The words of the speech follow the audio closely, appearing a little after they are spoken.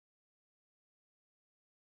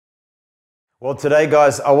Well, today,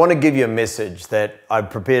 guys, I want to give you a message that I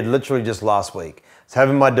prepared literally just last week. I was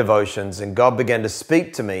having my devotions and God began to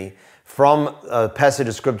speak to me from a passage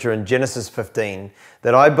of scripture in Genesis 15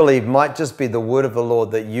 that I believe might just be the word of the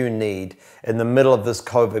Lord that you need in the middle of this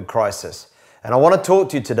COVID crisis. And I want to talk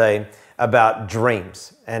to you today about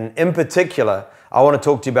dreams. And in particular, I want to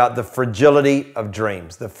talk to you about the fragility of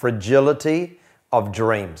dreams. The fragility of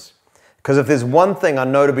dreams. Because if there's one thing I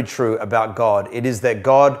know to be true about God, it is that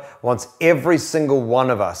God wants every single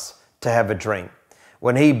one of us to have a dream.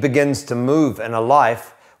 When He begins to move in a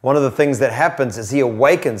life, one of the things that happens is He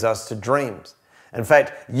awakens us to dreams. In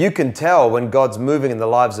fact, you can tell when God's moving in the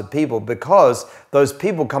lives of people because those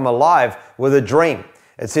people come alive with a dream.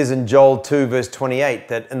 It says in Joel 2 verse 28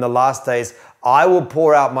 that in the last days, I will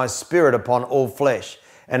pour out my spirit upon all flesh.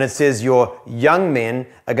 And it says your young men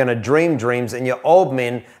are going to dream dreams and your old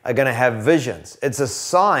men are going to have visions. It's a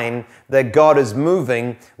sign that God is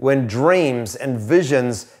moving when dreams and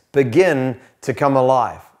visions begin to come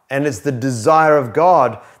alive. And it's the desire of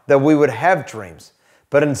God that we would have dreams.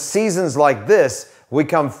 But in seasons like this, we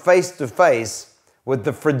come face to face with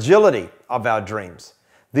the fragility of our dreams,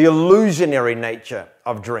 the illusionary nature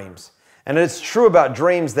of dreams. And it's true about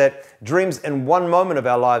dreams that dreams in one moment of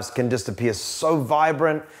our lives can just appear so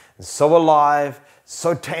vibrant and so alive,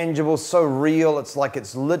 so tangible, so real. It's like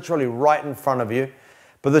it's literally right in front of you.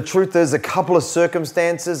 But the truth is a couple of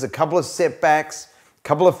circumstances, a couple of setbacks, a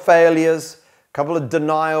couple of failures, a couple of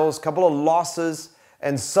denials, a couple of losses,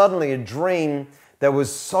 and suddenly a dream that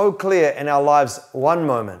was so clear in our lives one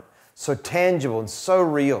moment, so tangible and so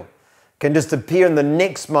real, can just appear in the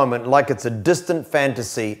next moment like it's a distant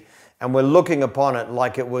fantasy. And we're looking upon it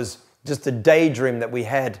like it was just a daydream that we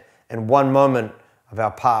had in one moment of our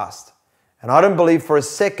past. And I don't believe for a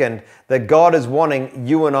second that God is wanting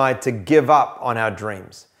you and I to give up on our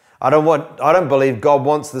dreams. I don't believe God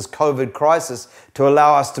wants this COVID crisis to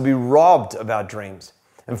allow us to be robbed of our dreams.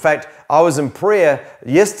 In fact, I was in prayer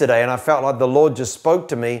yesterday and I felt like the Lord just spoke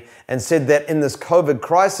to me and said that in this COVID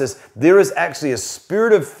crisis, there is actually a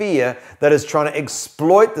spirit of fear that is trying to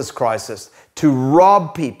exploit this crisis to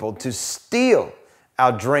rob people, to steal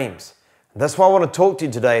our dreams. And that's why I want to talk to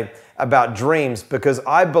you today about dreams, because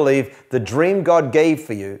I believe the dream God gave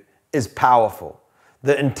for you is powerful.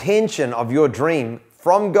 The intention of your dream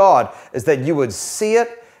from God is that you would see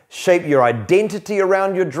it, shape your identity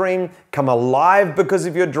around your dream, come alive because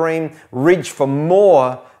of your dream, reach for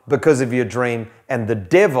more because of your dream, and the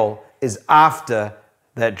devil is after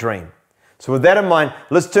that dream. So with that in mind,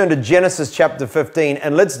 let's turn to Genesis chapter 15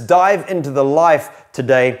 and let's dive into the life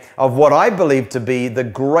today of what I believe to be the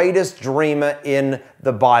greatest dreamer in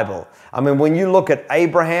the Bible. I mean, when you look at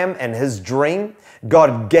Abraham and his dream,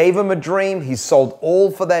 God gave him a dream. He sold all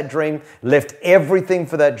for that dream, left everything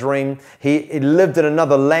for that dream. He lived in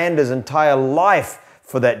another land his entire life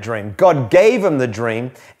for that dream. God gave him the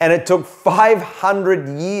dream, and it took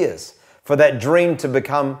 500 years for that dream to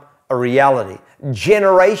become a reality.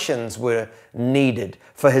 Generations were needed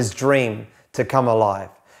for his dream to come alive.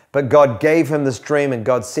 But God gave him this dream, and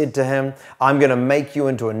God said to him, I'm going to make you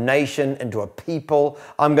into a nation, into a people.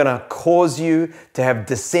 I'm going to cause you to have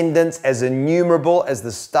descendants as innumerable as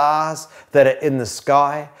the stars that are in the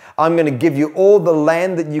sky. I'm going to give you all the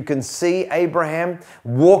land that you can see, Abraham.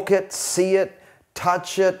 Walk it, see it,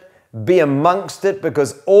 touch it, be amongst it,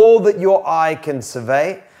 because all that your eye can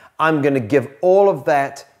survey, I'm going to give all of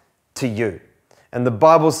that to you. And the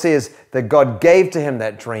Bible says that God gave to him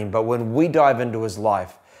that dream, but when we dive into his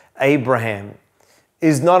life, Abraham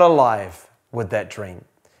is not alive with that dream.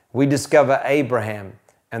 We discover Abraham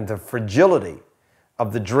and the fragility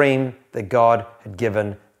of the dream that God had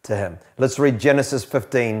given to him. Let's read Genesis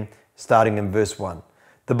 15, starting in verse 1.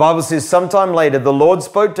 The Bible says, sometime later, the Lord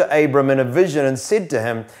spoke to Abram in a vision and said to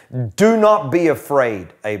him, do not be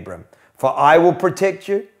afraid, Abram, for I will protect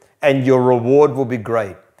you and your reward will be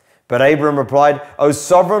great. But Abram replied, O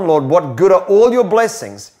sovereign Lord, what good are all your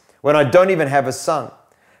blessings when I don't even have a son?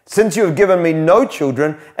 Since you have given me no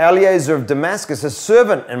children, Eliezer of Damascus, a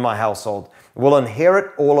servant in my household, will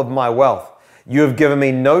inherit all of my wealth. You have given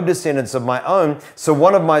me no descendants of my own, so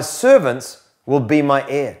one of my servants will be my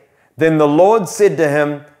heir. Then the Lord said to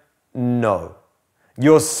him, no,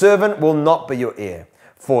 your servant will not be your heir,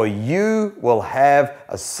 for you will have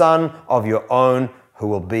a son of your own who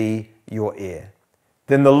will be your heir.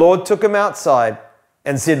 Then the Lord took him outside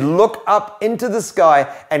and said, look up into the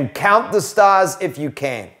sky and count the stars if you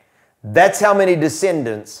can. That's how many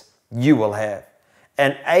descendants you will have.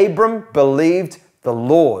 And Abram believed the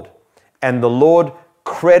Lord, and the Lord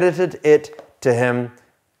credited it to him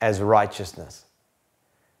as righteousness.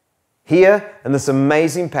 Here in this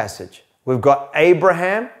amazing passage, we've got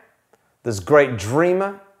Abraham this great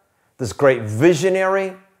dreamer, this great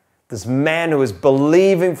visionary, this man who is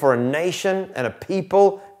believing for a nation and a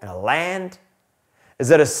people and a land,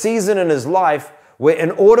 is at a season in his life where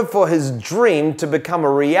in order for his dream to become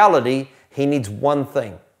a reality, he needs one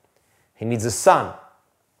thing. He needs a son.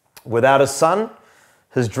 Without a son,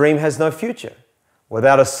 his dream has no future.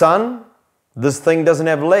 Without a son, this thing doesn't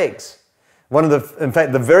have legs. In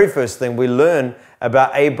fact, the very first thing we learn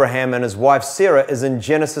about Abraham and his wife Sarah is in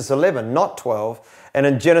Genesis 11, not 12. And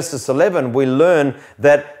in Genesis 11, we learn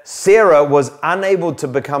that Sarah was unable to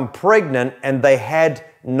become pregnant and they had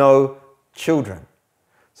no children.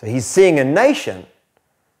 So he's seeing a nation,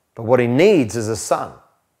 but what he needs is a son.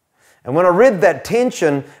 And when I read that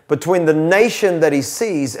tension between the nation that he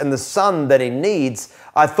sees and the son that he needs,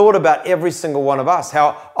 I thought about every single one of us,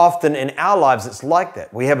 how often in our lives it's like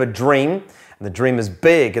that. We have a dream, and the dream is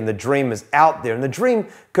big, and the dream is out there, and the dream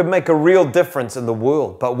could make a real difference in the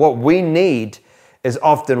world. But what we need is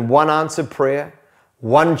often one answered prayer,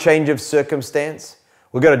 one change of circumstance.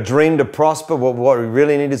 We've got a dream to prosper. What we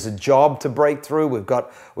really need is a job to break through. We've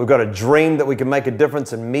got a dream that we can make a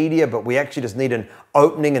difference in media, but we actually just need an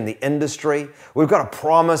opening in the industry. We've got a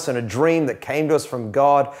promise and a dream that came to us from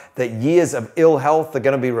God that years of ill health are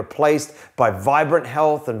going to be replaced by vibrant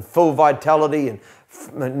health and full vitality and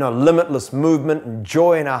limitless movement and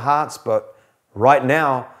joy in our hearts. But right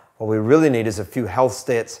now, what we really need is a few health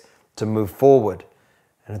stats to move forward.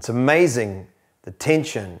 And it's amazing the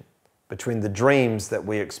tension between the dreams that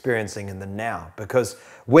we're experiencing in the now. Because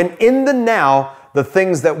when in the now, the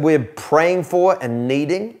things that we're praying for and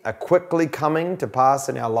needing are quickly coming to pass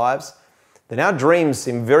in our lives, then our dreams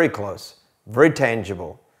seem very close, very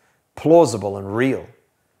tangible, plausible, and real.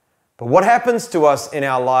 But what happens to us in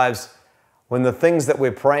our lives when the things that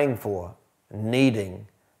we're praying for, needing,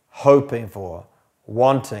 hoping for,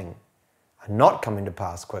 wanting, are not coming to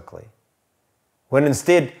pass quickly? When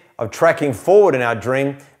instead of tracking forward in our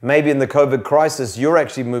dream, maybe in the COVID crisis, you're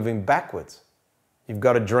actually moving backwards. You've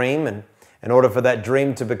got a dream, and in order for that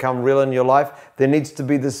dream to become real in your life, there needs to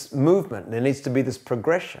be this movement, there needs to be this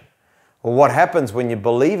progression. Well, what happens when you're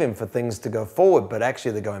believing for things to go forward, but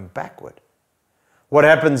actually they're going backward? What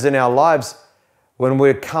happens in our lives when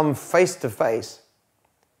we come face to face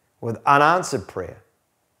with unanswered prayer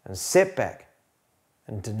and setback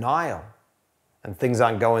and denial and things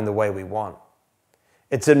aren't going the way we want?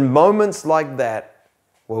 It's in moments like that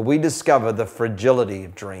where we discover the fragility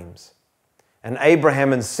of dreams. And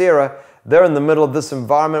Abraham and Sarah, they're in the middle of this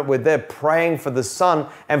environment where they're praying for the son,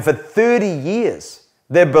 and for 30 years,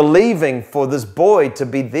 they're believing for this boy to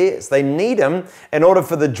be theirs. They need him in order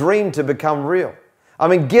for the dream to become real. I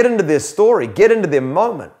mean, get into their story, get into their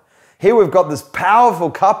moment. Here we've got this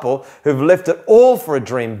powerful couple who've left it all for a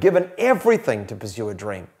dream, given everything to pursue a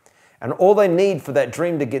dream. And all they need for that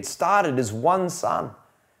dream to get started is one son.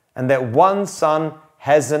 And that one son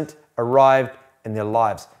hasn't arrived in their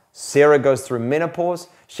lives. Sarah goes through menopause.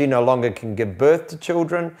 She no longer can give birth to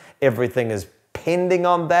children. Everything is pending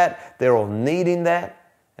on that. They're all needing that.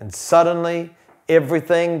 And suddenly,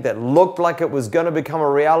 everything that looked like it was going to become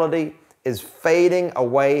a reality is fading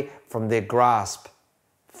away from their grasp.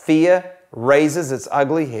 Fear raises its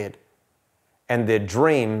ugly head, and their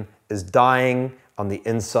dream is dying on the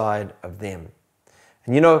inside of them.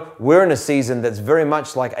 And you know, we're in a season that's very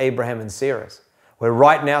much like Abraham and Sarah's, where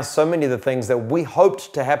right now so many of the things that we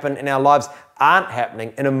hoped to happen in our lives aren't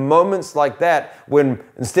happening. And in moments like that, when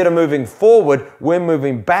instead of moving forward, we're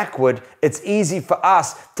moving backward, it's easy for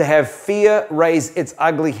us to have fear raise its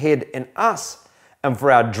ugly head in us and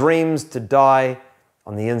for our dreams to die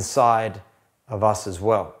on the inside of us as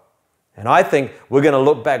well. And I think we're going to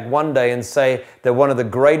look back one day and say that one of the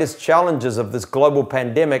greatest challenges of this global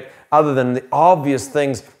pandemic, other than the obvious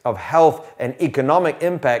things of health and economic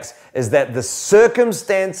impacts, is that the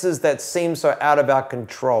circumstances that seem so out of our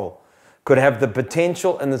control could have the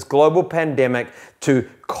potential in this global pandemic to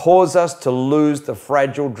cause us to lose the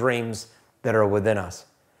fragile dreams that are within us.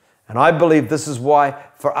 And I believe this is why,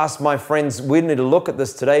 for us, my friends, we need to look at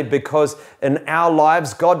this today, because in our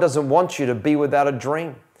lives, God doesn't want you to be without a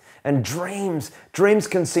dream. And dreams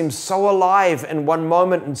can seem so alive in one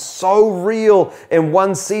moment and so real in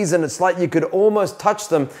one season. It's like you could almost touch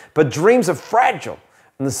them, but dreams are fragile.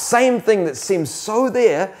 And the same thing that seems so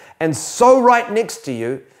there and so right next to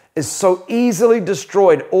you is so easily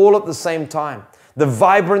destroyed all at the same time. The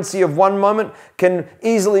vibrancy of one moment can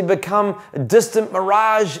easily become a distant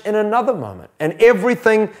mirage in another moment, and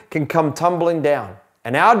everything can come tumbling down.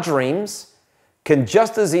 And our dreams can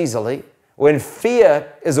just as easily, when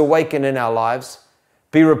fear is awakened in our lives,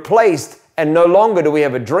 be replaced, and no longer do we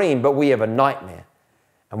have a dream, but we have a nightmare.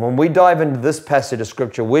 And when we dive into this passage of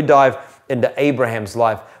Scripture, we dive into Abraham's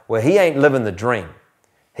life where he ain't living the dream.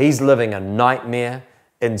 He's living a nightmare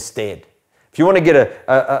instead. If you want to get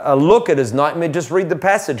a look at his nightmare, just read the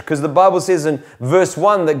passage, because the Bible says in verse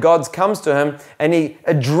 1 that God comes to him and he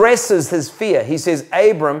addresses his fear. He says,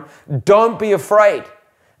 Abram, don't be afraid.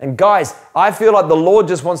 And guys, I feel like the Lord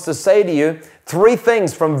just wants to say to you 3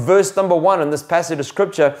 things from verse number 1 in this passage of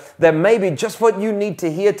Scripture that may be just what you need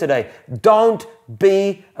to hear today. Don't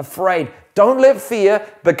be afraid. Don't let fear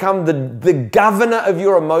become the governor of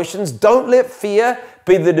your emotions. Don't let fear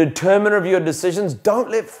be the determiner of your decisions. Don't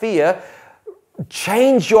let fear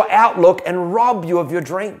change your outlook and rob you of your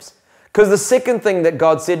dreams. Because the second thing that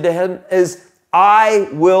God said to him is, I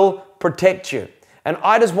will protect you. And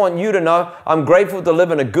I just want you to know, I'm grateful to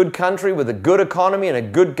live in a good country with a good economy and a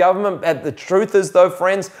good government. And the truth is though,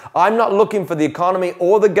 friends, I'm not looking for the economy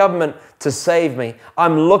or the government to save me.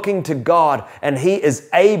 I'm looking to God, and He is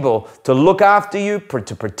able to look after you,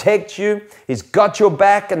 to protect you. He's got your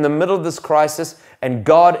back in the middle of this crisis, and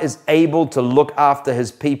God is able to look after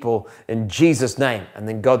His people in Jesus' name. And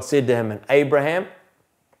then God said to him, and Abraham,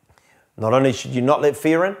 not only should you not let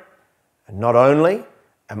fear in, and not only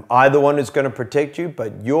am I the one who's going to protect you,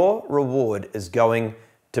 but your reward is going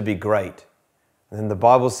to be great. And then the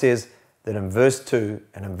Bible says that in verse 2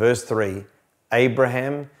 and in verse 3,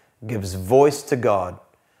 Abraham gives voice to God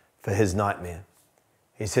for his nightmare.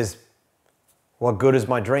 He says, what good is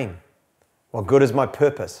my dream? What good is my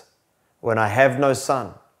purpose when I have no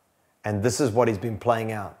son? And this is what he's been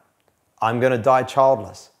playing out. I'm going to die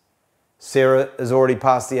childless. Sarah is already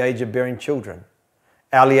past the age of bearing children.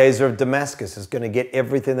 Eliezer of Damascus is going to get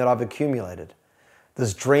everything that I've accumulated.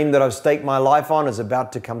 This dream that I've staked my life on is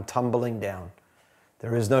about to come tumbling down.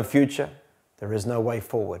 There is no future. There is no way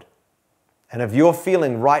forward. And if you're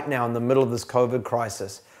feeling right now in the middle of this COVID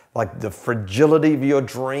crisis, like the fragility of your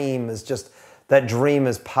dream is just, that dream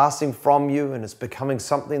is passing from you and it's becoming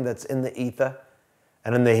something that's in the ether,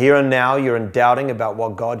 and in the here and now you're in doubting about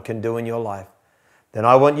what God can do in your life, then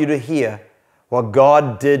I want you to hear what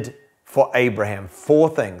God did for Abraham. 4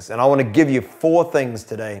 things. And I want to give you 4 things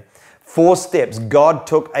today. 4 steps God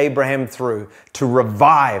took Abraham through to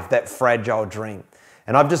revive that fragile dream.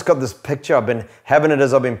 And I've just got this picture. I've been having it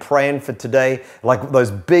as I've been praying for today, like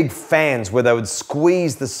those big fans where they would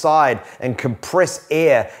squeeze the side and compress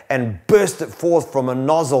air and burst it forth from a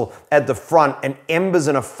nozzle at the front, and embers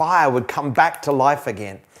in a fire would come back to life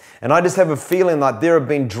again. And I just have a feeling like there have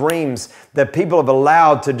been dreams that people have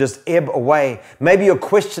allowed to just ebb away. Maybe you're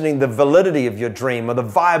questioning the validity of your dream or the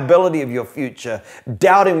viability of your future,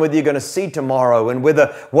 doubting whether you're going to see tomorrow and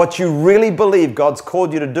whether what you really believe God's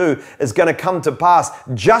called you to do is going to come to pass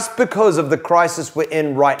just because of the crisis we're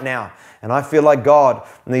in right now. And I feel like God,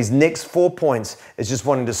 in these next 4 points, is just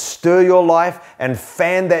wanting to stir your life and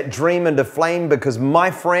fan that dream into flame, because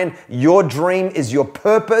my friend, your dream is your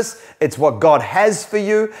purpose. It's what God has for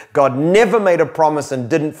you. God never made a promise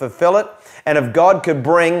and didn't fulfill it. And if God could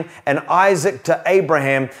bring an Isaac to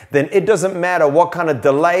Abraham, then it doesn't matter what kind of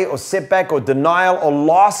delay or setback or denial or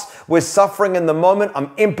loss we're suffering in the moment. I'm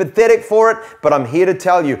empathetic for it, but I'm here to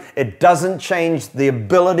tell you, it doesn't change the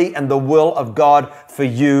ability and the will of God for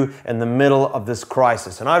you in the middle of this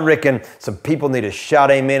crisis. And I reckon some people need to shout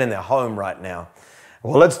amen in their home right now.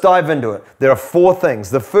 Well, let's dive into it. There are 4 things.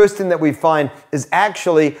 The first thing that we find is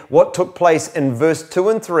actually what took place in verse 2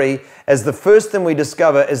 and 3. As the first thing we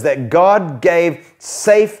discover is that God gave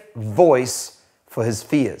safe voice for his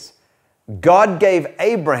fears. God gave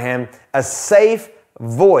Abraham a safe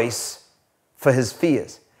voice for his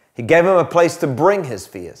fears. He gave him a place to bring his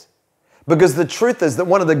fears. Because the truth is that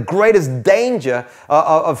one of the greatest danger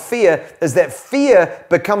of fear is that fear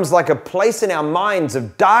becomes like a place in our minds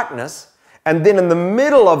of darkness. And then in the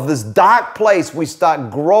middle of this dark place, we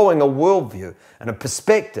start growing a worldview and a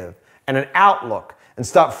perspective and an outlook, and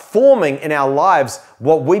start forming in our lives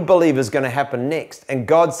what we believe is going to happen next. And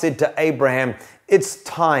God said to Abraham, it's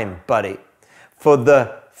time, buddy, for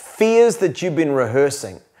the fears that you've been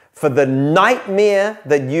rehearsing, for the nightmare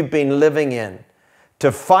that you've been living in,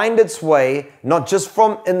 to find its way, not just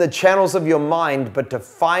from in the channels of your mind, but to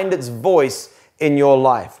find its voice in your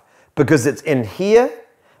life. Because it's in here,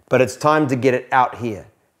 but it's time to get it out here.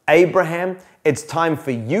 Abraham, it's time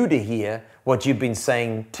for you to hear what you've been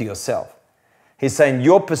saying to yourself. He's saying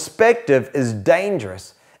your perspective is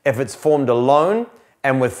dangerous if it's formed alone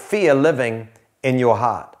and with fear living in your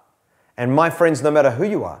heart. And my friends, no matter who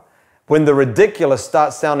you are, when the ridiculous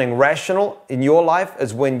starts sounding rational in your life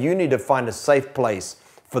is when you need to find a safe place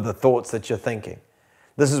for the thoughts that you're thinking.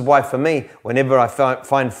 This is why for me, whenever I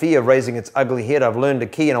find fear raising its ugly head, I've learned a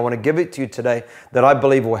key, and I want to give it to you today that I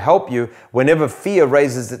believe will help you. Whenever fear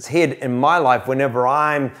raises its head in my life, whenever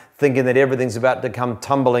I'm thinking that everything's about to come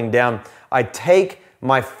tumbling down, I take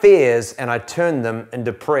my fears and I turn them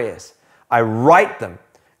into prayers. I write them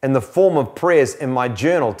in the form of prayers in my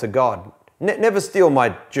journal to God. Never steal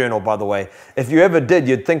my journal, by the way. If you ever did,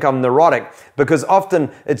 you'd think I'm neurotic, because often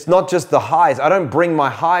it's not just the highs. I don't bring my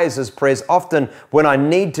highs as prayers. Often when I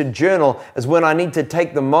need to journal is when I need to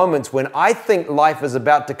take the moments when I think life is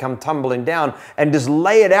about to come tumbling down and just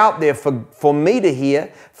lay it out there for me to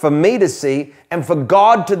hear, for me to see, and for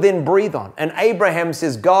God to then breathe on. And Abraham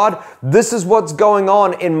says, God, this is what's going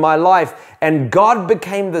on in my life. And God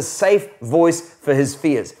became the safe voice for his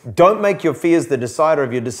fears. Don't make your fears the decider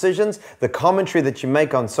of your decisions, the commentary that you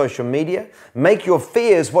make on social media. Make your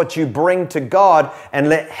fears what you bring to God, and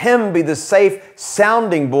let him be the safe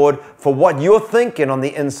sounding board for what you're thinking on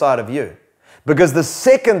the inside of you. Because the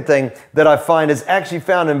second thing that I find is actually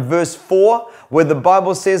found in verse 4, where the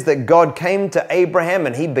Bible says that God came to Abraham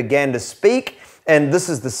and he began to speak. And this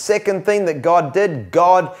is the second thing that God did.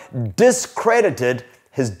 God discredited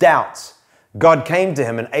his doubts. God came to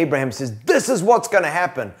him and Abraham says, this is what's going to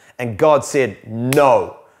happen. And God said,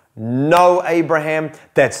 no, Abraham,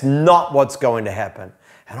 that's not what's going to happen.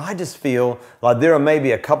 And I just feel like there are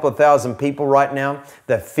maybe a couple of thousand people right now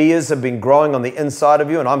that fears have been growing on the inside of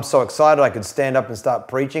you. And I'm so excited I could stand up and start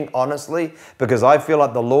preaching, honestly, because I feel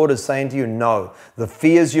like the Lord is saying to you, no, the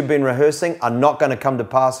fears you've been rehearsing are not going to come to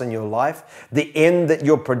pass in your life. The end that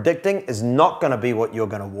you're predicting is not going to be what you're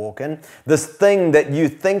going to walk in. This thing that you're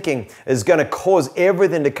thinking is going to cause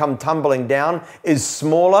everything to come tumbling down is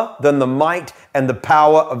smaller than the might and the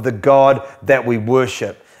power of the God that we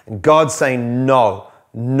worship. And God's saying,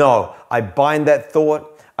 no, I bind that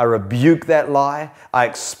thought. I rebuke that lie. I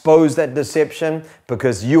expose that deception,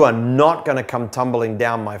 because you are not going to come tumbling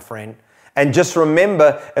down, my friend. And just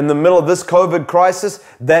remember, in the middle of this COVID crisis,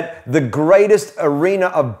 that the greatest arena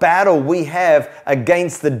of battle we have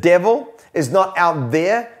against the devil is not out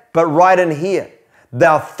there, but right in here.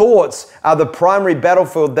 Our thoughts are the primary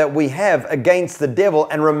battlefield that we have against the devil.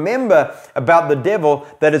 And remember about the devil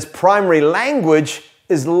that his primary language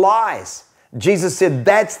is lies. Jesus said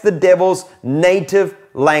that's the devil's native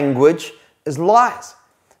language, is lies.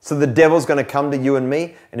 So the devil's going to come to you and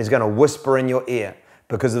me and he's going to whisper in your ear,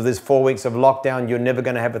 because of this 4 weeks of lockdown, you're never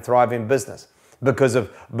going to have a thriving business. Because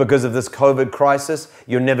of this COVID crisis,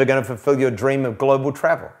 you're never going to fulfill your dream of global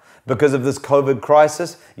travel. Because of this COVID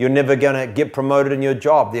crisis, you're never going to get promoted in your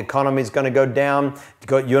job. The economy is going to go down.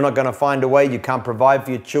 You're not going to find a way. You can't provide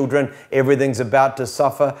for your children. Everything's about to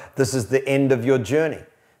suffer. This is the end of your journey.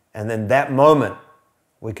 And then that moment,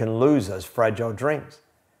 we can lose those fragile dreams.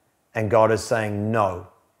 And God is saying, no,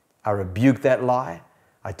 I rebuke that lie.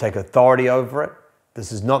 I take authority over it.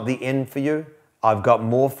 This is not the end for you. I've got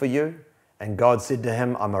more for you. And God said to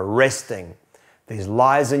him, I'm arresting these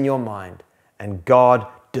lies in your mind. And God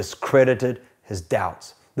discredited his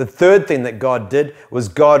doubts. The third thing that God did was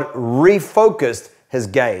God refocused his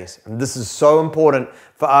gaze. And this is so important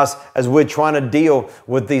for us as we're trying to deal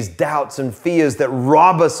with these doubts and fears that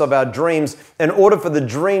rob us of our dreams. In order for the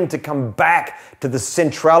dream to come back to the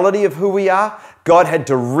centrality of who we are, God had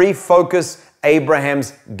to refocus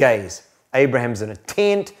Abraham's gaze. Abraham's in a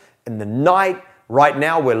tent in the night. Right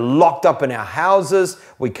now, we're locked up in our houses.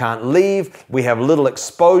 We can't leave. We have little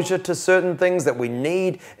exposure to certain things that we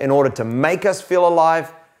need in order to make us feel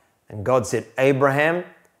alive. And God said, Abraham,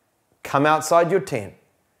 come outside your tent.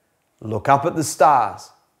 Look up at the stars.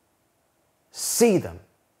 See them.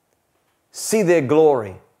 See their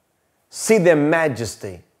glory. See their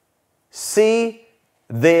majesty. See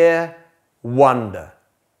their wonder.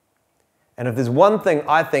 And if there's one thing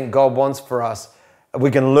I think God wants for us, we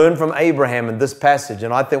can learn from Abraham in this passage,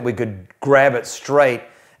 and I think we could grab it straight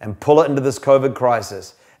and pull it into this COVID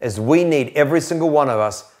crisis, is we need, every single one of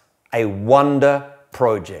us, a wonder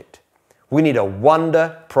project. We need a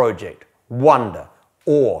wonder project. Wonder,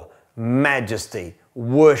 awe, majesty,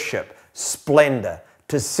 worship, splendor,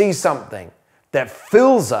 to see something that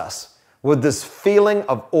fills us with this feeling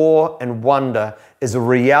of awe and wonder is a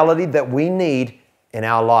reality that we need in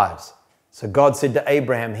our lives. So God said to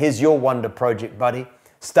Abraham, here's your wonder project, buddy.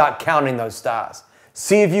 Start counting those stars.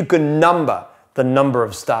 See if you can number the number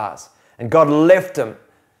of stars. And God left him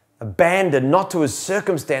abandoned, not to his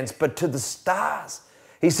circumstance, but to the stars.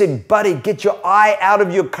 He said, buddy, get your eye out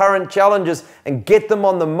of your current challenges and get them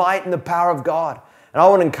on the might and the power of God. And I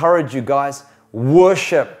want to encourage you guys,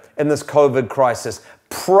 worship in this COVID crisis.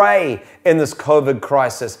 Pray in this COVID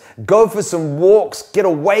crisis. Go for some walks. Get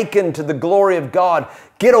awakened to the glory of God.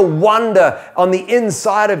 Get a wonder on the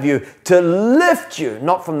inside of you to lift you,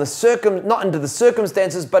 not into the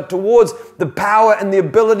circumstances, but towards the power and the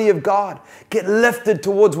ability of God. Get lifted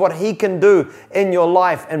towards what He can do in your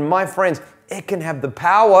life. And my friends, it can have the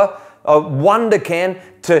power, wonder can,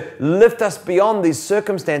 to lift us beyond these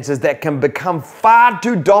circumstances that can become far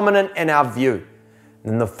too dominant in our view.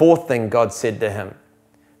 And the fourth thing God said to him,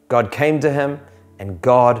 God came to him and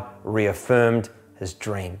God reaffirmed his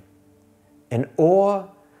dream. In awe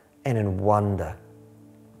and in wonder,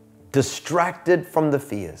 distracted from the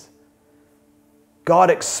fears, God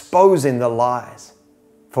exposing the lies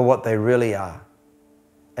for what they really are.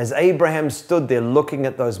 As Abraham stood there looking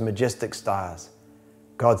at those majestic stars,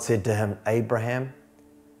 God said to him, Abraham,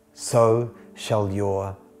 so shall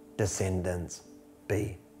your descendants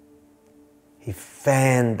be. He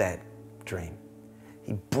fanned that dream.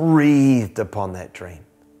 He breathed upon that dream.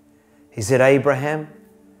 He said, Abraham,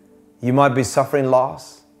 you might be suffering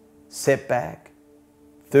loss, setback.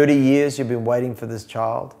 30 years you've been waiting for this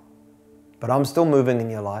child, but I'm still moving in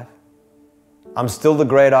your life. I'm still the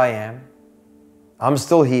great I am. I'm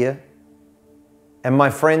still here. And my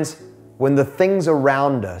friends, when the things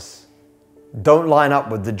around us don't line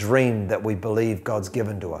up with the dream that we believe God's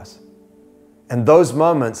given to us, in those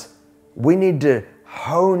moments, we need to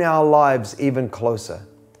hone our lives even closer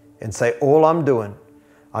and say, all I'm doing,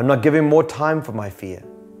 I'm not giving more time for my fear.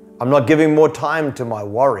 I'm not giving more time to my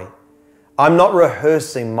worry. I'm not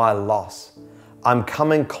rehearsing my loss. I'm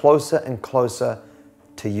coming closer and closer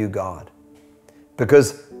to you, God.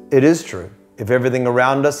 Because it is true, if everything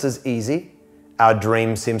around us is easy, our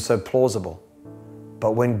dreams seem so plausible.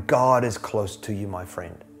 But when God is close to you, my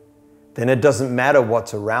friend, then it doesn't matter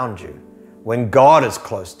what's around you. When God is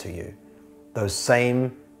close to you, those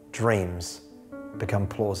same dreams become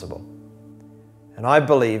plausible. And I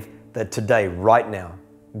believe that today, right now,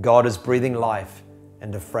 God is breathing life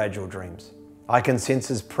into fragile dreams. I can sense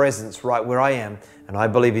His presence right where I am, and I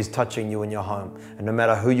believe He's touching you in your home. And no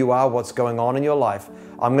matter who you are, what's going on in your life,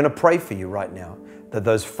 I'm going to pray for you right now that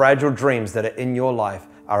those fragile dreams that are in your life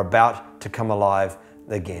are about to come alive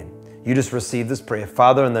again. You just receive this prayer.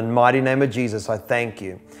 Father, in the mighty name of Jesus, I thank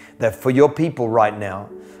you that for your people right now,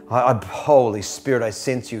 Holy Spirit, I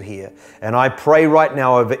sense you here. And I pray right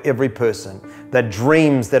now over every person that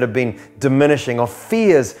dreams that have been diminishing or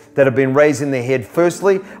fears that have been raised in their head.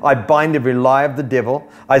 Firstly, I bind every lie of the devil.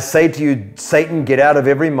 I say to you, Satan, get out of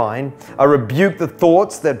every mind. I rebuke the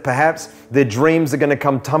thoughts that perhaps their dreams are going to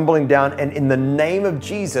come tumbling down. And in the name of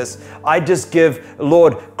Jesus, I just give,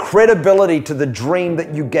 Lord, credibility to the dream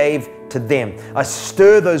that you gave to them. I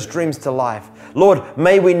stir those dreams to life. Lord,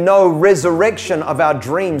 may we know resurrection of our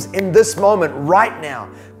dreams in this moment right now.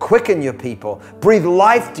 Quicken your people. Breathe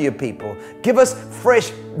life to your people. Give us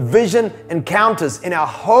fresh vision encounters in our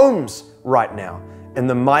homes right now. In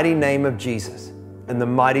the mighty name of Jesus. In the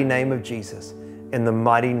mighty name of Jesus. In the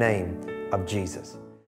mighty name of Jesus.